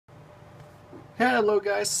Hello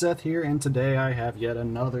guys, Seth here, and today I have yet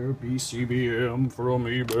another BCBM from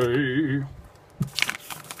eBay.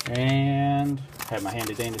 And have my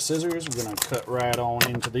handy dandy scissors. We're gonna cut right on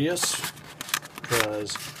into this,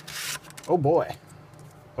 because oh boy,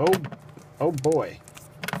 oh boy,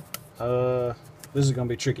 this is gonna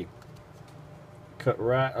be tricky. Cut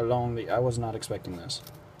right along the. I was not expecting this.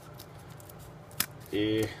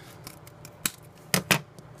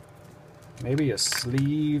 Maybe a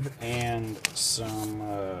sleeve and some,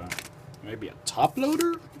 maybe a top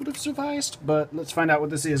loader would have sufficed, but let's find out what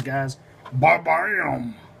this is, guys.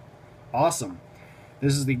 Bam! Awesome.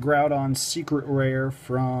 This is the Groudon Secret Rare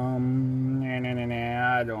from,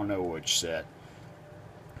 I don't know which set.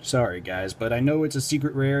 Sorry, guys, but I know it's a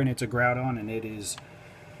Secret Rare and it's a Groudon, and it is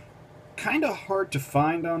kind of hard to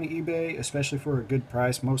find on eBay, especially for a good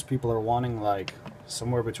price. Most people are wanting like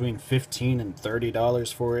somewhere between $15 and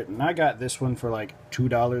 $30 for it, and I got this one for like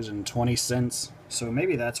 $2.20, so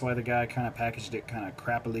maybe that's why the guy kind of packaged it kind of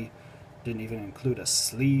crappily, didn't even include a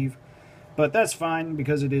sleeve, but that's fine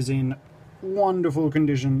because it is in wonderful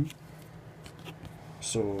condition.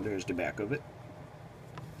 So there's the back of it,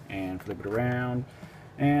 and flip it around,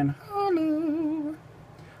 and hello.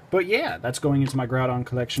 But yeah, that's going into my Groudon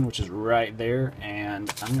collection, which is right there,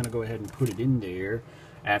 and I'm going to go ahead and put it in there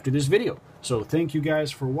after this video. So thank you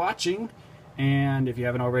guys for watching, and if you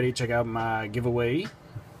haven't already, check out my giveaway,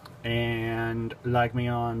 and like me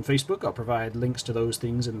on Facebook. I'll provide links to those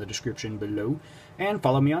things in the description below, and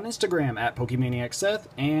follow me on Instagram at PokemaniacSeth,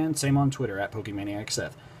 and same on Twitter at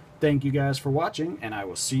PokemaniacSeth. Thank you guys for watching, and I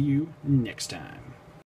will see you next time.